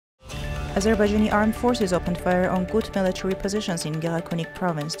Azerbaijani armed forces opened fire on good military positions in Gerakonik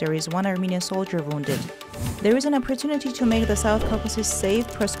province. There is one Armenian soldier wounded. There is an opportunity to make the South Caucasus safe,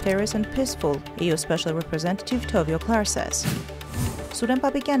 prosperous and peaceful, EU Special Representative Tovio Klar says. Suren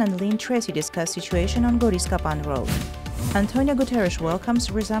Papikian and Lynn Tracy discussed situation on Goriskapan Road. Antonio Guterres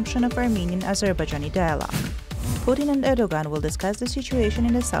welcomes resumption of Armenian-Azerbaijani dialogue. Putin and Erdogan will discuss the situation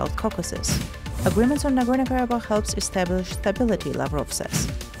in the South Caucasus. Agreements on Nagorno-Karabakh helps establish stability, Lavrov says.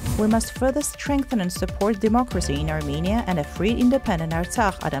 We must further strengthen and support democracy in Armenia and a free, independent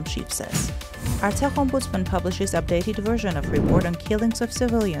Artsakh, Adam Schiff says. Artsakh Ombudsman publishes updated version of report on killings of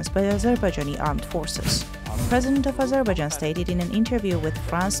civilians by Azerbaijani armed forces. President of Azerbaijan stated in an interview with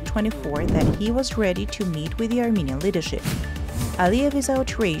France 24 that he was ready to meet with the Armenian leadership. Aliyev is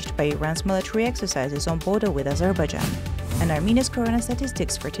outraged by Iran's military exercises on border with Azerbaijan. And Armenia's corona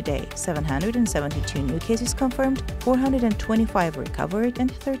statistics for today: 772 new cases confirmed, 425 recovered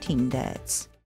and 13 deaths.